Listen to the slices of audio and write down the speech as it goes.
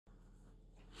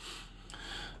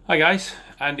Hi guys,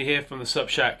 Andy here from the Sup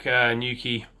Shack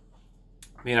UK.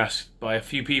 Being asked by a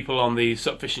few people on the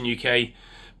Sup Fishing UK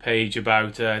page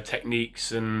about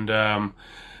techniques and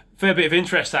fair bit of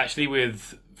interest actually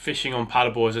with fishing on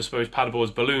paddleboards. I suppose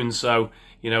paddleboards, balloons. So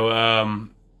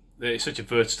it's such a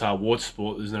versatile water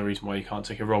sport. There's no reason why you can't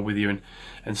take a rod with you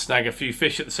and snag a few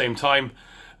fish at the same time.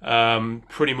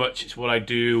 Pretty much it's what I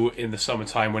do in the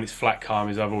summertime when it's flat calm.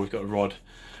 Is I've always got a rod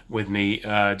with me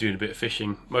doing a bit of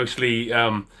fishing, mostly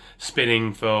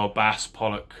spinning for bass,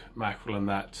 pollock, mackerel and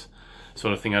that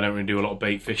sort of thing. I don't really do a lot of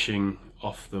bait fishing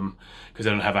off them because I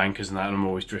don't have anchors and that, and I'm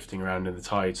always drifting around in the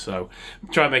tide. So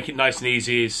try and make it nice and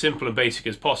easy, as simple and basic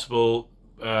as possible.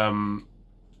 For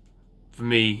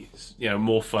me,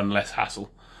 more fun, less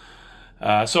hassle.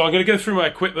 So I'm going to go through my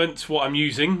equipment, what I'm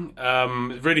using.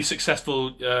 Really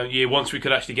successful year once we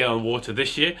could actually get on water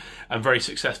this year, and very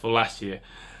successful last year.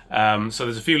 So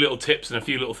there's a few little tips and a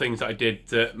few little things that I did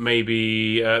that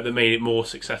maybe that made it more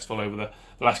successful over the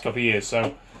last couple of years.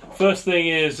 So first thing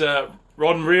is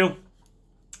rod and reel,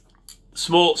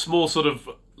 small sort of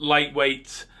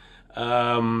lightweight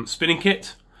spinning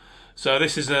kit. So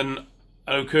this is an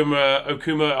Okuma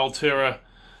Altura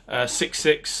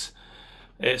 6.6.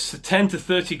 It's a 10 to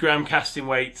 30 gram casting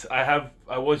weight. I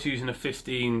was using a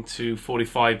 15 to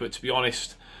 45, but to be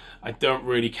honest, I don't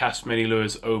really cast many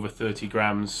lures over 30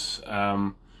 grams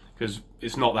because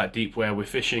it's not that deep where we're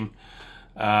fishing,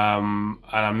 and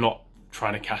I'm not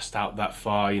trying to cast out that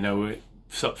far.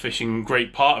 Sup fishing,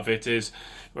 great part of it is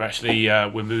we're actually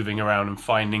we're moving around and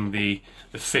finding the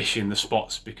fish in the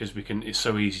spots, because it's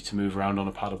so easy to move around on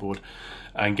a paddleboard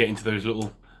and get into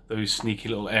those sneaky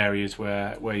little areas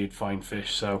where you'd find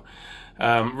fish. So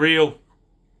reel,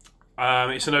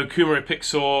 it's an Okuma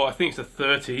Pixor. I think it's a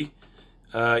 30.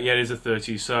 Yeah, it is a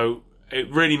 30, so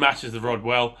it really matches the rod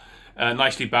well,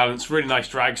 nicely balanced, really nice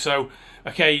drag. So,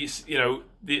 okay, it's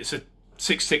a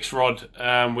 6.6 rod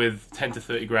with 10 to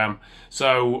 30 gram.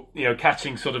 So,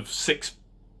 catching sort of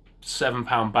 6-7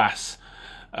 pound bass,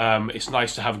 it's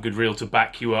nice to have a good reel to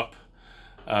back you up,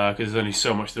 because there's only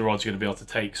so much the rod's going to be able to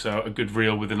take. So a good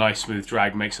reel with a nice smooth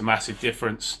drag makes a massive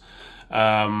difference,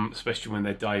 especially when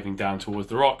they're diving down towards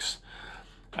the rocks.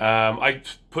 I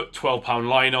put 12-pound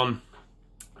line on.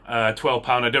 12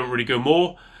 pound, I don't really go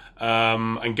more,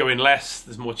 and going less,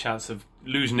 there's more chance of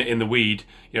losing it in the weed.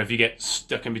 If you get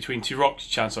stuck in between two rocks,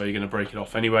 chances are you're going to break it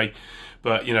off anyway.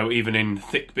 But even in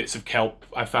thick bits of kelp,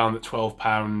 I found that 12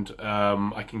 pound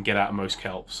I can get out of most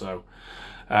kelp. So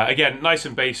again, nice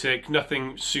and basic,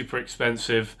 nothing super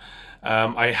expensive.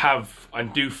 I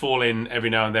do fall in every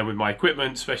now and then with my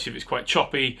equipment, especially if it's quite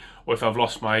choppy or if I've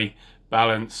lost my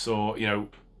balance, or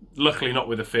luckily not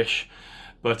with a fish.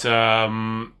 But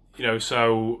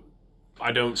so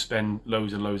I don't spend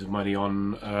loads and loads of money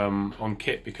on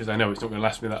kit, because I know it's not going to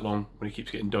last me that long when it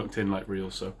keeps getting dunked in like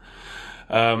reels. So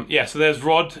yeah, so there's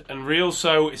rod and reel.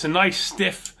 So it's a nice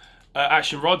stiff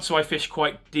action rod. So I fish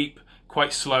quite deep,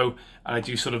 quite slow, and I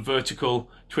do sort of vertical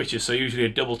twitches. So usually a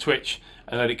double twitch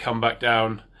and let it come back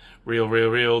down. Reel, reel,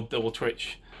 reel, double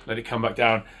twitch, let it come back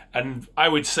down. And I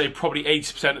would say probably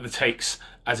 80% of the takes,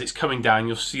 as it's coming down,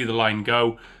 you'll see the line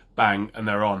go, bang, and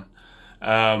they're on.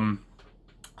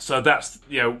 So that's,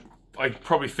 I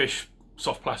probably fish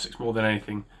soft plastics more than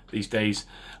anything these days.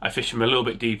 I fish them a little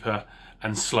bit deeper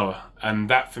and slower, and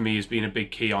that for me has been a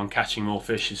big key on catching more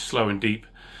fish, is slow and deep,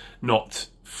 not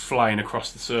flying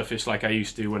across the surface like I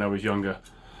used to when I was younger.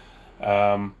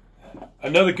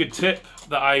 Another good tip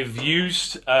that I've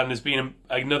used, and has been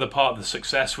another part of the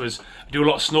success, was I do a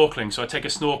lot of snorkeling. So I take a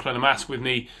snorkel and a mask with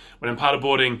me when I'm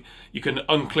paddleboarding. You can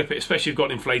unclip it, especially if you've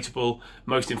got an inflatable.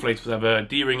 Most inflatables have a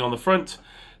D-ring on the front.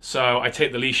 So I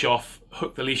take the leash off,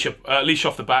 hook the leash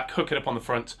off the back, hook it up on the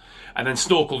front, and then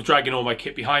snorkel, dragging all my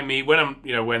kit behind me when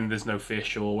I'm, when there's no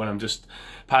fish or when I'm just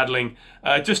paddling.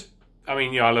 I love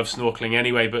snorkeling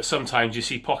anyway, but sometimes you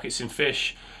see pockets in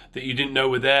fish that you didn't know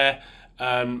were there.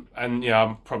 And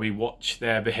I'll probably watch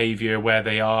their behaviour, where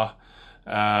they are,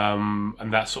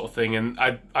 and that sort of thing. And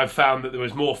I've found that there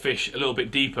was more fish a little bit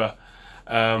deeper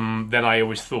than I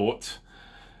always thought,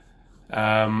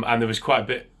 and there was quite a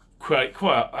bit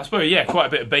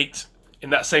of bait in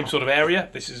that same sort of area.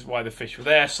 This is why the fish were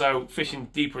there. So fishing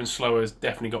deeper and slower has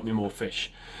definitely got me more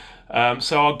fish.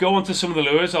 So I'll go on to some of the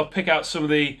lures. I'll pick out some of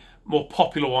the more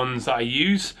popular ones that I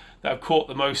use, that have caught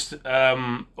the most,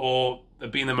 or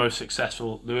have been the most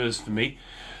successful lures for me.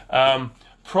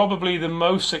 Probably the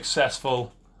most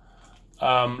successful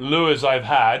lures I've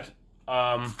had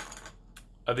are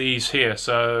these here.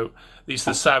 So these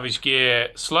are the Savage Gear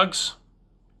slugs.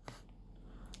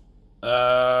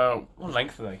 What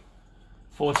length are they?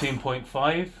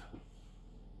 14.5.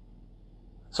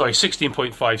 sorry,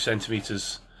 16.5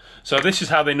 centimeters. So this is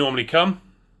how they normally come.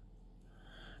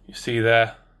 You see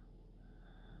there.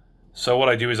 So what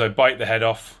I do is I bite the head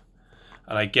off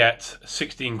and I get a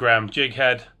 16-gram jig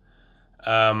head,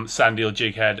 sand eel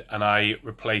jig head, and I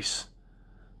replace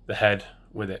the head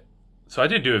with it. So I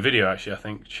did do a video actually, I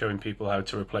think, showing people how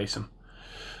to replace them.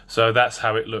 So that's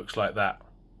how it looks like that.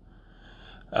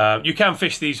 You can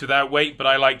fish these without weight, but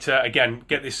I like to, again,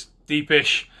 get this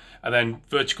deepish and then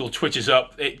vertical twitches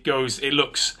up. It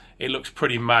looks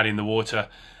pretty mad in the water.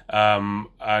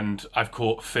 And I've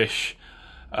caught fish,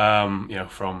 you know,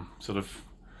 from sort of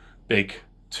big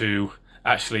to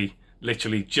actually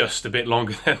literally just a bit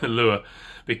longer than the lure,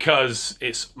 because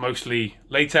it's mostly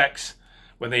latex.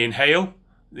 When they inhale,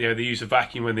 you know, they use a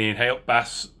vacuum when they inhale.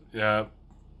 Bass,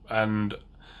 and I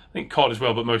think cod as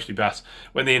well, but mostly bass.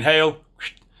 When they inhale,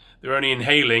 they're only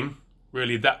inhaling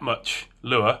really that much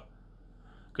lure,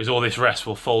 because all this rest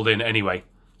will fold in anyway.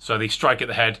 So they strike at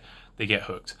the head, they get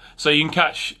hooked. So you can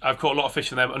catch, I've caught a lot of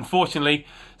fish on them. Unfortunately,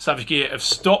 Savage Gear have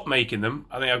stopped making them.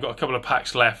 I think I've got a couple of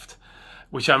packs left,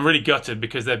 which I'm really gutted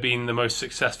because they've been the most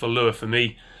successful lure for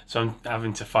me. So I'm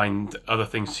having to find other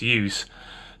things to use.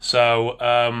 So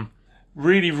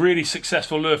really, really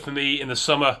successful lure for me in the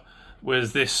summer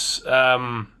was this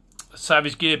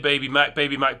Savage Gear Baby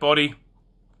Mac body.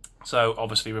 So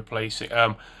obviously replacing,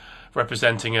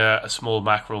 representing a small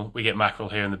mackerel. We get mackerel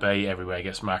here in the bay, everywhere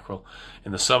gets mackerel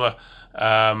in the summer.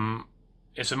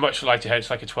 It's a much lighter head, it's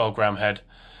like a 12-gram head.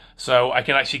 So I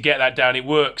can actually get that down. It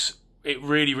works, it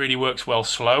really, really works well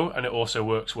slow, and it also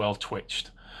works well twitched.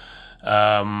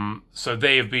 So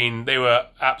they were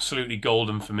absolutely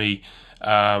golden for me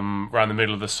around the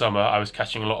middle of the summer. I was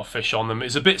catching a lot of fish on them.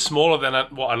 It's a bit smaller than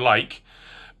what I like,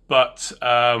 but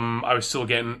I was still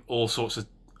getting all sorts of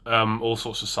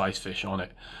size fish on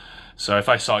it. So if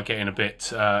I start getting a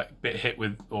bit hit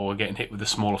with, or getting hit with the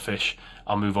smaller fish,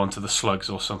 I'll move on to the slugs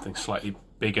or something slightly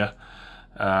bigger.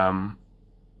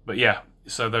 But yeah,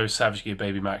 so those Savage Gear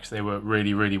Baby Macs, they were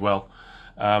really, really well.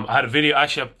 I had a video,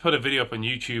 actually I put a video up on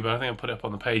YouTube, and I think I put it up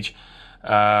on the page,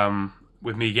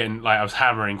 with me getting, like, I was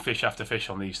hammering fish after fish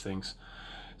on these things.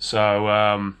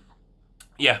 So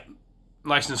yeah,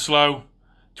 nice and slow,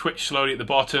 twitch slowly at the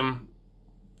bottom,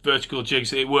 vertical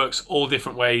jigs, it works all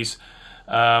different ways.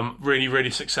 Really,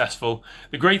 really successful.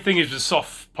 The great thing is with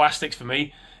soft plastics for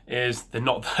me is they're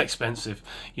not that expensive.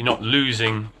 You're not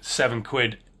losing 7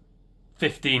 quid,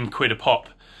 15 quid a pop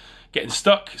getting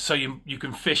stuck, so you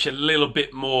can fish a little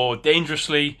bit more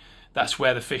dangerously. That's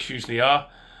where the fish usually are,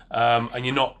 and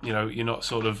you're not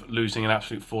sort of losing an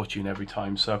absolute fortune every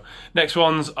time. So next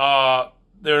ones are,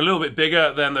 they're a little bit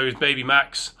bigger than those Baby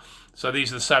Macs. So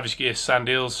these are the Savage Gear Sand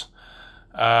Eels.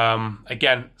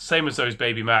 Again, same as those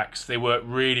Baby Macs, they work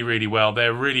really, really well.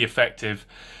 They're really effective.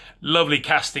 Lovely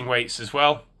casting weights as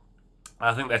well.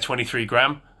 I think they're 23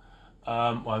 gram.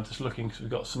 Well, I'm just looking because we've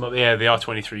got some other, yeah, they are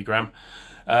 23 gram.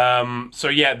 So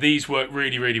yeah, these work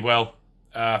really, really well.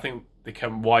 I think they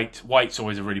come white. White's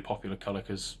always a really popular color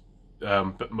because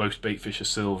but most bait fish are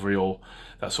silvery or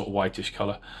that sort of whitish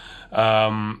color.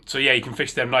 So yeah, you can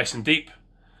fish them nice and deep.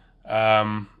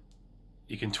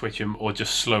 You can twitch them or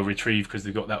just slow retrieve because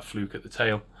they've got that fluke at the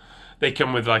tail. They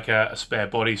come with like a spare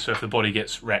body, so if the body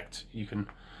gets wrecked, you can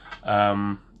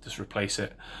just replace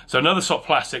it. So another soft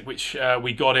plastic which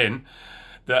we got in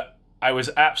that I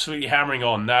was absolutely hammering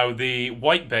on. Now the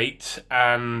whitebait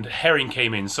and herring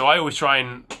came in, so I always try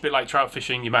and, a bit like trout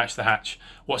fishing, you match the hatch.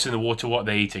 What's in the water, what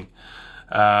they're eating.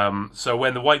 So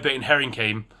when the whitebait and herring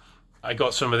came, I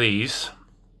got some of these,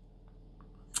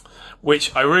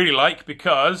 which I really like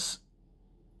because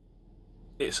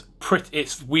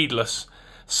it's weedless,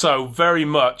 so very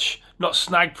much not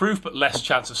snag proof, but less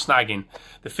chance of snagging.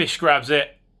 The fish grabs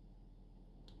it,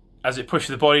 as it pushes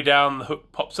the body down, the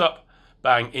hook pops up,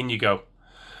 bang, in you go.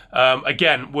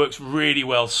 Again, works really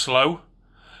well slow,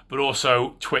 but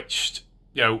also twitched,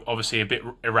 you know, obviously a bit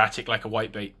erratic like a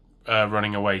whitebait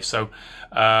running away. So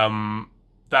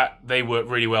that they work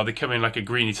really well. They come in like a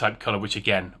greeny type color, which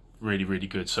again, really, really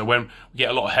good. So when we get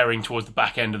a lot of herring towards the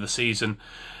back end of the season,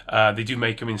 they do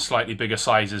make them in slightly bigger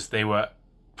sizes. They were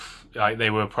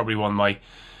probably one of my,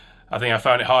 I think I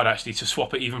found it hard actually to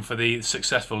swap it even for the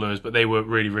successful lures, but they work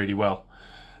really, really well.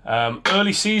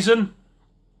 Early season.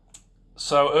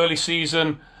 So early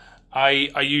season,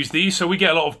 I use these. So we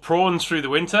get a lot of prawns through the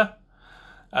winter.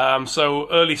 So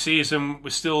early season,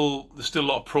 there's still a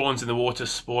lot of prawns in the water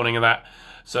spawning and that.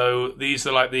 So these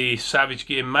are like the Savage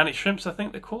Gear Mannet Shrimps, I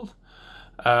think they're called.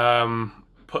 Put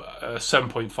a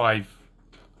 7.5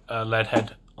 lead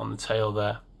head on the tail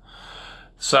there.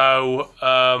 So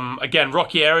again,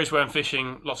 rocky areas where I'm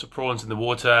fishing, lots of prawns in the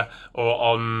water, or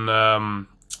on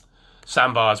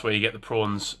sandbars where you get the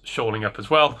prawns shoaling up as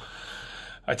well.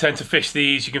 I tend to fish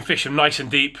these. You can fish them nice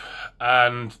and deep,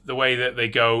 and the way that they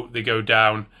go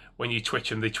down. When you twitch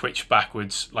them, they twitch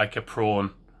backwards like a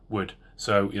prawn would.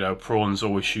 So, you know, prawns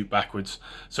always shoot backwards.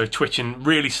 So twitching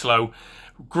really slow.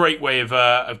 Great way of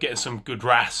getting some good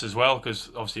wrasse as well, because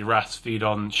obviously wrasse feed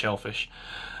on shellfish.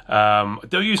 I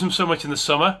don't use them so much in the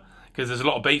summer because there's a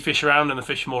lot of bait fish around and the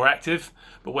fish are more active.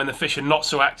 But when the fish are not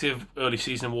so active, early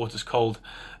season, water's cold,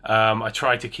 I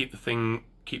try to keep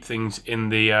things in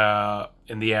the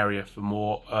area for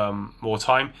more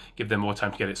time, give them more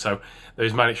time to get it. So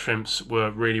those manic shrimps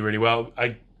were really well.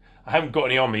 I haven't got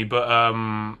any on me, but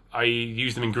I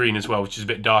used them in green as well, which is a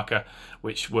bit darker,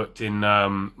 which worked in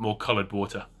more coloured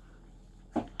water.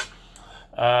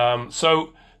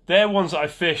 So they're ones that I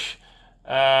fish.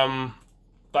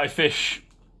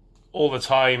 All the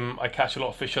time. I catch a lot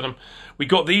of fish on them. We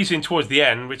got these in towards the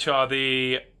end, which are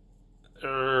the what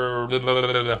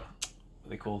are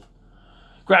they called?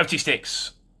 Gravity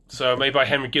sticks. So made by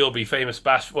Henry Gilby, famous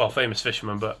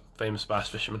fisherman, but famous bass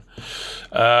fisherman.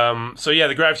 So yeah,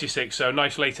 the gravity sticks. So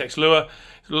nice latex lure.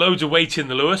 Loads of weight in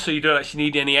the lure, so you don't actually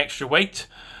need any extra weight.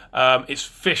 It's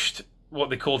fished what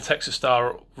they call Texas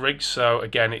style rigs. So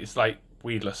again, it's like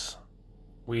weedless.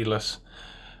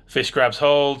 Fish grabs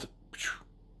hold,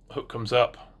 hook comes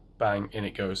up, bang, in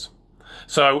it goes.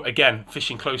 So again,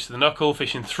 fishing close to the knuckle,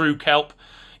 fishing through kelp.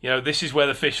 You know, this is where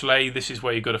the fish lay. This is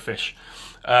where you've got to fish.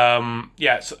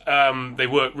 They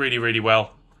work really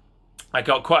well. I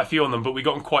got quite a few on them, but we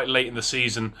got them quite late in the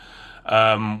season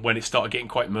when it started getting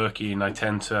quite murky, and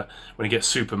when it gets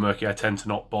super murky, I tend to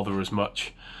not bother as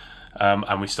much,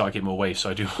 and we start getting more waves,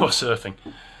 so I do more surfing.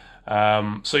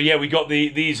 So yeah, we got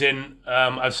these in.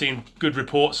 I've seen good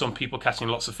reports on people catching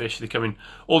lots of fish. They come in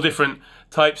all different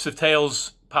types of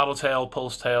tails: paddle tail,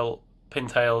 pulse tail, pin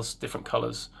tails, different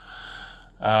colours.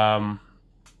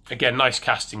 Again, nice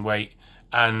casting weight,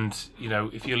 and you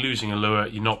know, if you're losing a lure,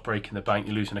 you're not breaking the bank,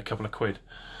 you're losing a couple of quid.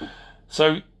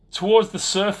 So towards the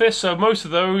surface, so most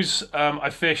of those I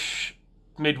fish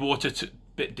mid-water to a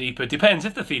bit deeper. Depends,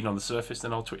 if they're feeding on the surface,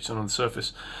 then I'll twitch them on the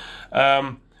surface.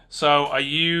 So I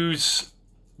use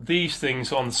these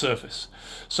things on the surface.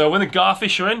 So when the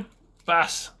garfish are in,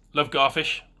 bass, love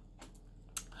garfish.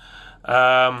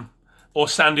 Or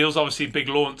sand eels, obviously big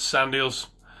launch sand eels.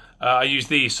 I use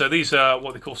these. So these are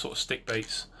what they call sort of stick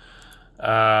baits.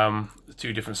 The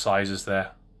two different sizes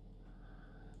there.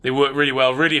 They work really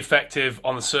well, really effective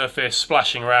on the surface,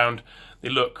 splashing around. They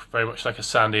look very much like a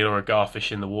sand eel or a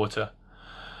garfish in the water.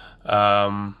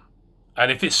 And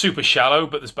if it's super shallow,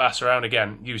 but there's bass around,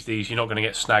 again, use these. You're not going to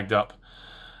get snagged up.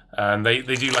 And they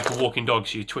do like a walking dog,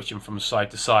 so you twitch them from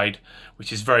side to side,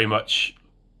 which is very much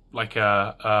like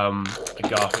a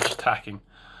garfish tacking.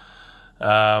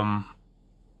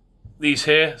 These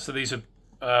here, so these are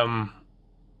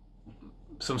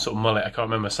some sort of mullet. I can't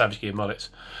remember, Savage Gear mullets.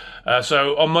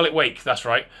 So on mullet wake, that's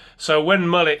right. So when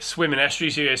mullets swim in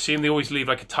estuaries, you see them, they always leave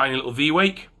like a tiny little V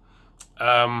wake.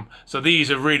 So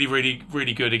these are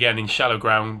really good again in shallow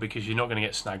ground because you're not going to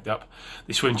get snagged up.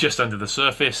 They swim just under the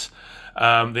surface.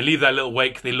 They leave that little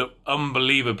wake. They look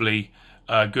unbelievably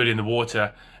good in the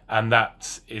water, and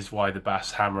that is why the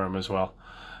bass hammer them as well.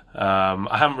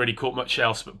 I haven't really caught much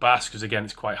else but bass because again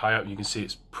it's quite high up and you can see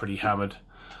it's pretty hammered.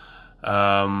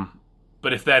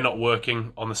 But if they're not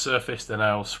working on the surface, then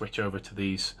I'll switch over to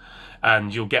these,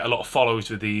 and you'll get a lot of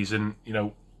follows with these. And you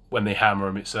know, when they hammer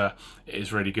them, it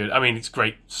is really good. I mean, it's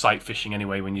great sight fishing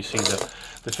anyway when you see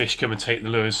the fish come and take the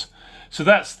lures. So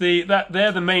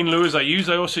they're the main lures I use.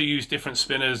 I also use different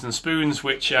spinners and spoons,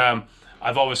 which I've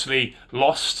obviously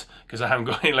lost because I haven't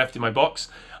got any left in my box.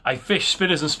 I fish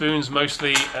spinners and spoons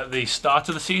mostly at the start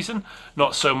of the season,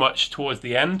 not so much towards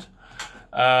the end.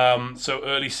 So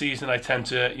early season I tend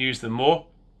to use them more.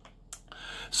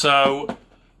 So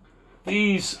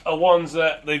these are ones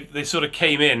that they sort of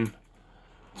came in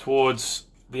towards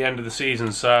the end of the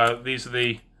season. So these are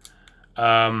the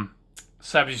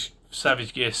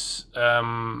Savage Gear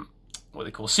what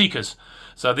they call Seekers.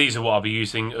 So these are what I'll be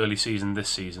using early season this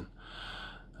season.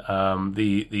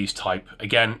 These type,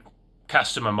 again,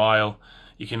 cast them a mile.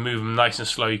 You can move them nice and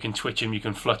slow, you can twitch them, you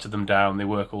can flutter them down. They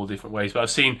work all different ways. But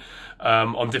I've seen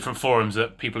on different forums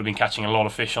that people have been catching a lot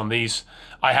of fish on these.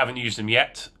 I haven't used them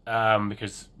yet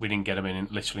because we didn't get them in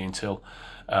literally until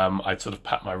I'd sort of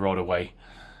packed my rod away.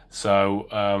 So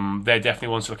they're definitely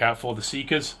ones to look out for, the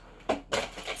Seekers.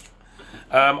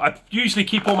 I usually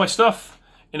keep all my stuff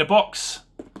in a box.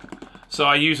 So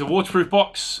I use a waterproof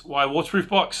box. Why a waterproof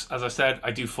box? As I said,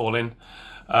 I do fall in.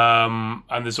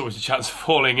 And there's always a chance of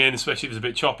falling in, especially if it's a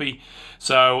bit choppy.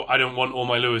 So I don't want all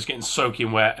my lures getting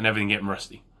soaking wet and everything getting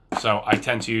rusty. So I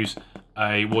tend to use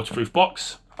a waterproof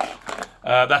box.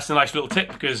 That's a nice little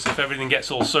tip, because if everything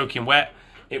gets all soaking wet,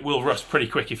 it will rust pretty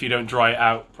quick if you don't dry it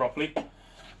out properly.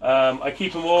 I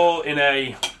keep them all in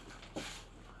a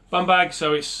bum bag,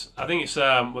 so I think it's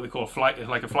what they call like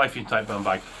a fly fishing type bum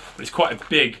bag, but it's quite a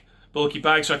big, bulky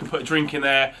bag, so I can put a drink in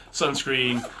there,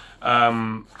 sunscreen,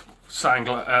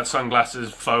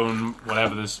 sunglasses, phone,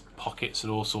 whatever. There's pockets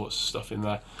and all sorts of stuff in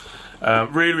there.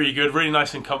 Really, really good, really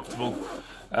nice and comfortable.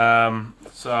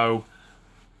 So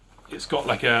it's got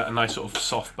like a nice sort of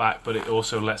soft back, but it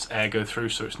also lets air go through,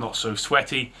 so it's not so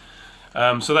sweaty.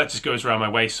 So that just goes around my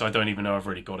waist, so I don't even know I've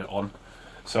already got it on.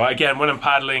 So again, when I'm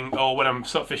paddling or when I'm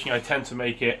sup fishing, I tend to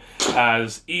make it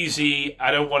as easy. I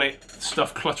don't want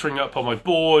stuff cluttering up on my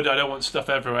board. I don't want stuff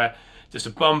everywhere. Just a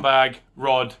bum bag,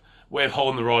 rod, way of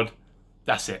holding the rod.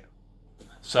 That's it.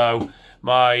 So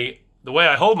the way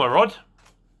I hold my rod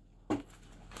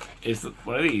is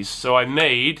one of these. So I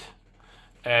made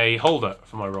a holder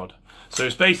for my rod. So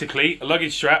it's basically a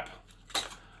luggage strap.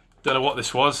 Don't know what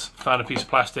this was. Found a piece of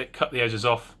plastic, cut the edges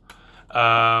off,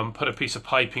 put a piece of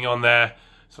piping on there.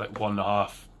 It's like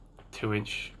 1.5,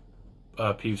 2-inch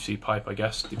PVC pipe, I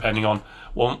guess, depending on,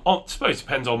 well, I suppose it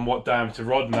depends on what diameter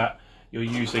rod and that you're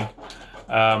using.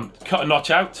 Cut a notch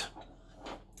out.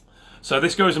 So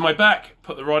this goes in my back,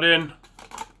 put the rod in,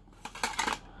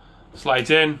 slides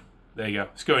in, there you go.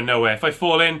 It's going nowhere. If I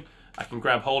fall in, I can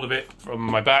grab hold of it from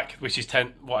my back, which is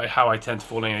how I tend to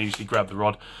fall in. I usually grab the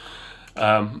rod.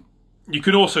 You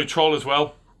could also troll as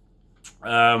well,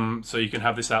 so you can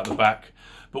have this out the back.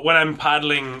 But when I'm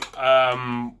paddling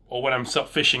or when I'm sup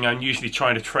fishing, I'm usually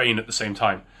trying to train at the same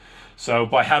time. So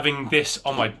by having this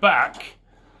on my back,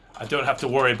 I don't have to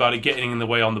worry about it getting in the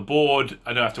way on the board.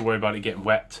 I don't have to worry about it getting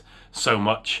wet so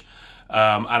much.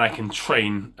 And I can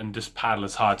train and just paddle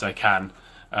as hard as I can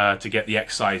to get the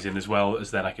exercise in, as well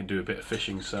as then I can do a bit of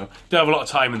fishing. So don't have a lot of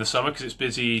time in the summer because it's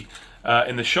busy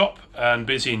in the shop and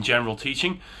busy in general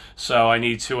teaching. So I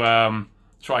need to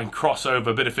try and cross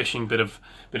over a bit of fishing, bit of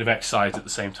exercise at the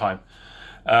same time.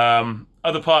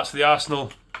 Other parts of the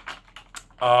arsenal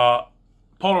are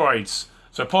Polaroids.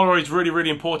 So Polaroids really, really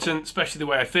important, especially the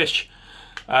way I fish.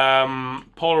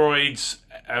 Polaroids,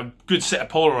 a good set of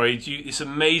Polaroids, it's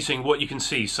amazing what you can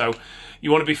see. So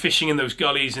you want to be fishing in those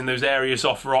gullies, in those areas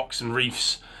off rocks and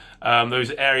reefs,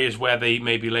 those areas where they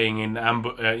may be laying in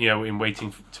in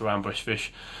waiting to ambush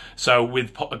fish. So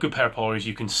with a good pair of Polaroids,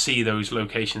 you can see those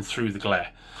locations through the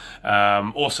glare.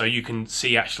 Also, you can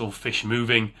see actual fish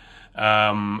moving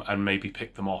and maybe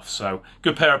pick them off. So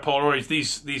good pair of Polaroids.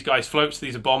 These guys floats.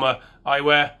 These are Bomber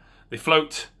eyewear. They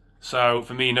float. So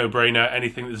for me, no brainer.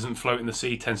 Anything that doesn't float in the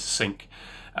sea tends to sink.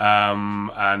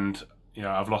 And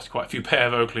I've lost quite a few pair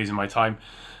of Oakleys in my time.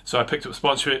 So I picked up a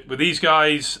sponsorship with these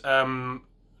guys,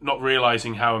 not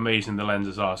realizing how amazing the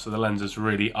lenses are. So the lenses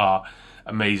really are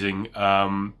amazing.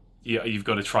 You've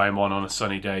got to try them on a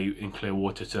sunny day in clear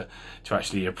water to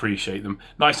actually appreciate them.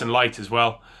 Nice and light as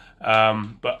well.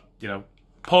 But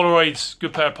Polaroids,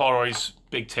 good pair of Polaroids,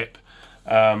 big tip,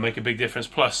 make a big difference.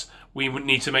 Plus, we would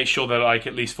need to make sure they're like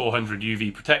at least 400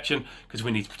 UV protection, because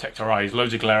we need to protect our eyes.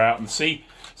 Loads of glare out in the sea,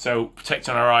 so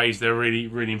protecting our eyes, they're really,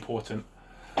 really important.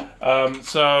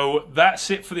 So that's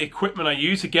it for the equipment I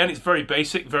use. Again, it's very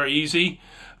basic, very easy.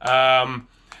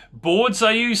 Boards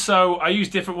I use, so I use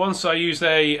different ones. So I use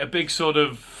a big sort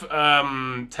of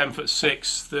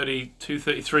 10'6", 32,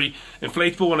 33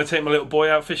 inflatable when I take my little boy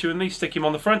out fishing with me, stick him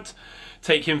on the front,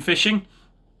 take him fishing.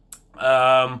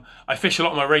 I fish a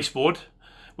lot on my race board,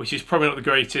 which is probably not the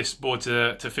greatest board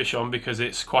to fish on because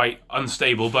it's quite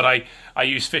unstable, but I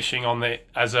use fishing on it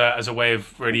as a way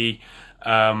of really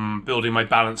building my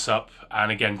balance up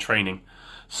and again training.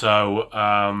 So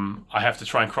I have to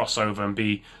try and cross over and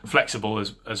be flexible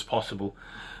as possible.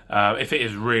 If it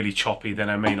is really choppy, then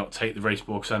I may not take the race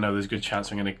board because I know there's a good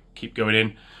chance I'm going to keep going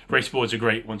in. Race boards are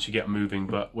great once you get moving,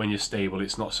 but when you're stable,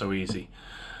 it's not so easy.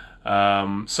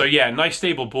 So yeah, nice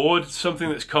stable board, something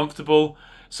that's comfortable,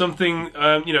 something,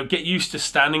 get used to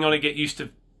standing on it, get used to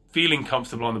feeling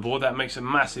comfortable on the board. That makes a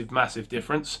massive, massive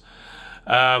difference.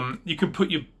 You can put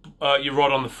your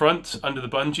rod on the front under the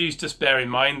bungees. Just bear in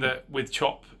mind that with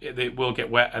chop it will get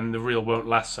wet and the reel won't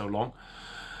last so long.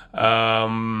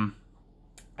 I'm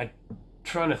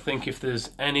trying to think if there's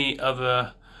any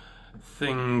other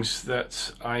things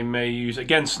that I may use.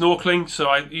 Again, snorkeling. So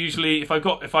I usually, if I've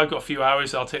got a few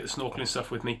hours, I'll take the snorkeling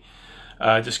stuff with me.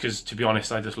 Just because, to be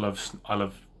honest, I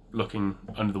love looking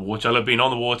under the water. I love being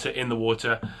on the water, in the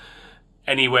water,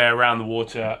 anywhere around the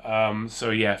water. So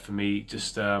yeah, for me,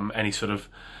 just any sort of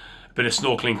bit of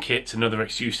snorkeling kit, another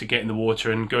excuse to get in the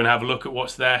water and go and have a look at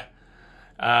what's there.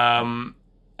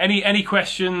 any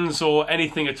questions or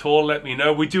anything at all, let me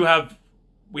know.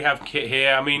 We have kit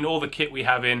here. I mean, all the kit we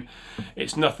have in,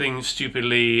 it's nothing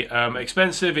stupidly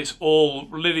expensive. It's all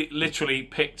literally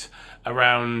picked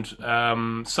around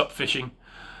sup fishing.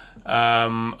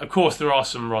 Of course, there are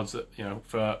some rods that, you know,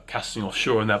 for casting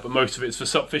offshore and that, but most of it's for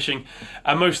sup fishing.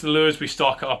 And most of the lures we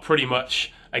stock are pretty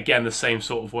much, again, the same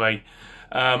sort of way.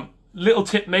 Little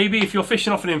tip maybe, if you're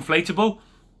fishing off an inflatable,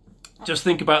 just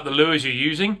think about the lures you're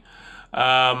using.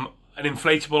 An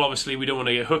inflatable, obviously, we don't want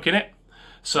to get a hook in it.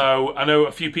 So I know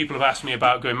a few people have asked me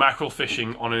about going mackerel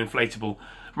fishing on an inflatable.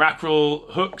 Mackerel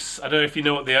hooks, I don't know if you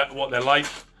know what they're like.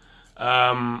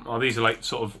 Oh, these are like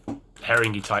sort of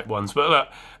herringy type ones, but look,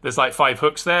 there's like 5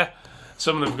 hooks there.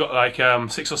 Some of them have got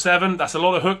like 6 or 7. That's a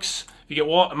lot of hooks. If you get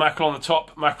what? A mackerel on the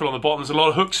top, mackerel on the bottom. There's a lot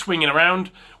of hooks swinging around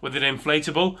with an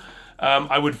inflatable.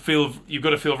 You've got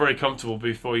to feel very comfortable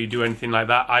before you do anything like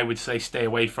that. I would say stay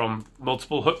away from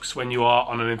multiple hooks when you are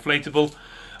on an inflatable.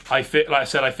 Like I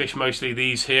said, I fish mostly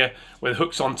these here with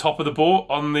hooks on top of the board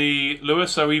on the lure.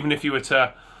 So even if you were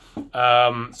to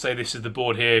say this is the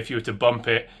board here, if you were to bump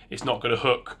it, it's not going to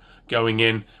hook going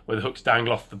in where the hooks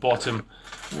dangle off the bottom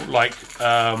like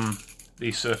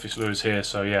these surface lures here.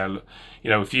 So yeah, you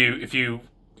know, if you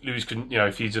lose, you know,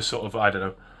 if you just sort of, I don't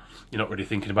know, you're not really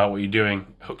thinking about what you're doing,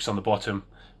 hooks on the bottom,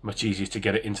 much easier to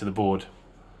get it into the board.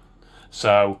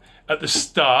 So at the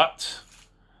start,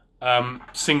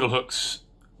 single hooks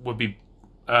would be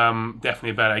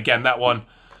definitely better. Again, that one,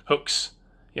 hooks,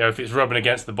 you know, if it's rubbing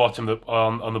against the bottom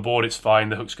on the board, it's fine.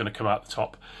 The hook's going to come out the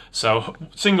top. So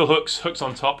single hooks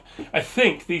on top. I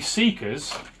think these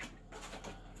Seekers,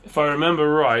 if I remember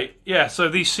right, yeah, so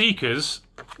these Seekers,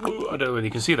 I don't know whether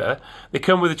you can see that, they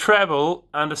come with a treble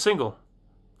and a single.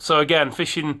 So again,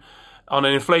 fishing on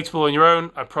an inflatable on your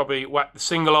own, I'd probably whack the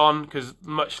single on because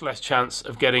much less chance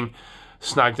of getting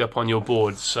snagged up on your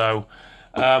board. So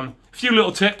a few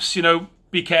little tips, you know,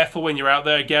 be careful when you're out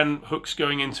there. Again, hooks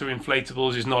going into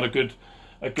inflatables is not a good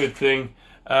thing.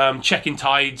 Checking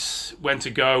tides, when to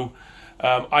go.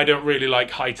 I don't really like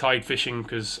high tide fishing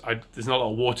because there's not a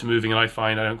lot of water moving, and I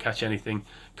find I don't catch anything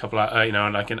you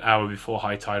know, like an hour before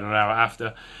high tide or an hour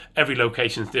after. Every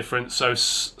location's different, so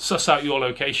suss out your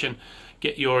location,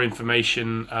 get your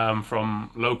information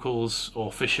from locals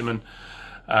or fishermen.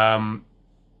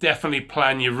 Definitely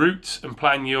plan your route and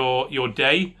plan your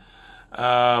day.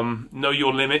 Know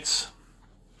your limits,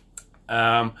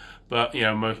 but you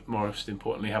know, most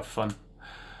importantly, have fun.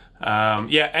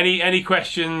 Yeah, any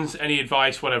questions, any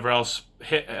advice, whatever else,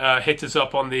 hit us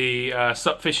up on the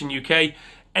Sup Fishing UK.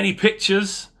 Any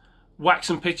pictures, whack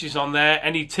some pictures on there.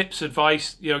 Any tips,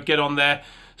 advice, you know, get on there,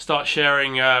 start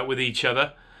sharing with each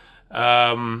other.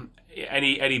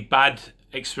 Any bad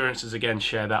experiences, again,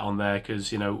 share that on there,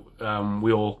 because you know,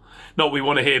 we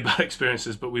want to hear bad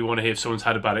experiences, but we want to hear if someone's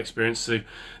had a bad experience, so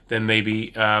then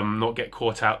maybe not get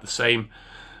caught out the same.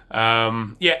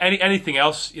 Yeah, anything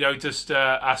else, you know, just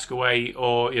ask away,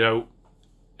 or you know,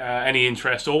 any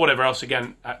interest or whatever else.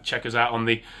 Again, check us out on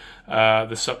the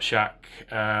Sup Shack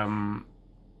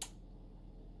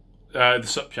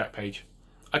page.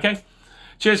 Okay,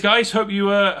 cheers guys. Hope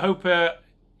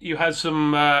you had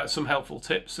some helpful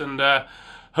tips, and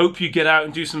hope you get out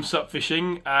and do some sup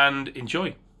fishing and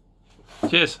enjoy.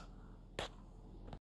 Cheers.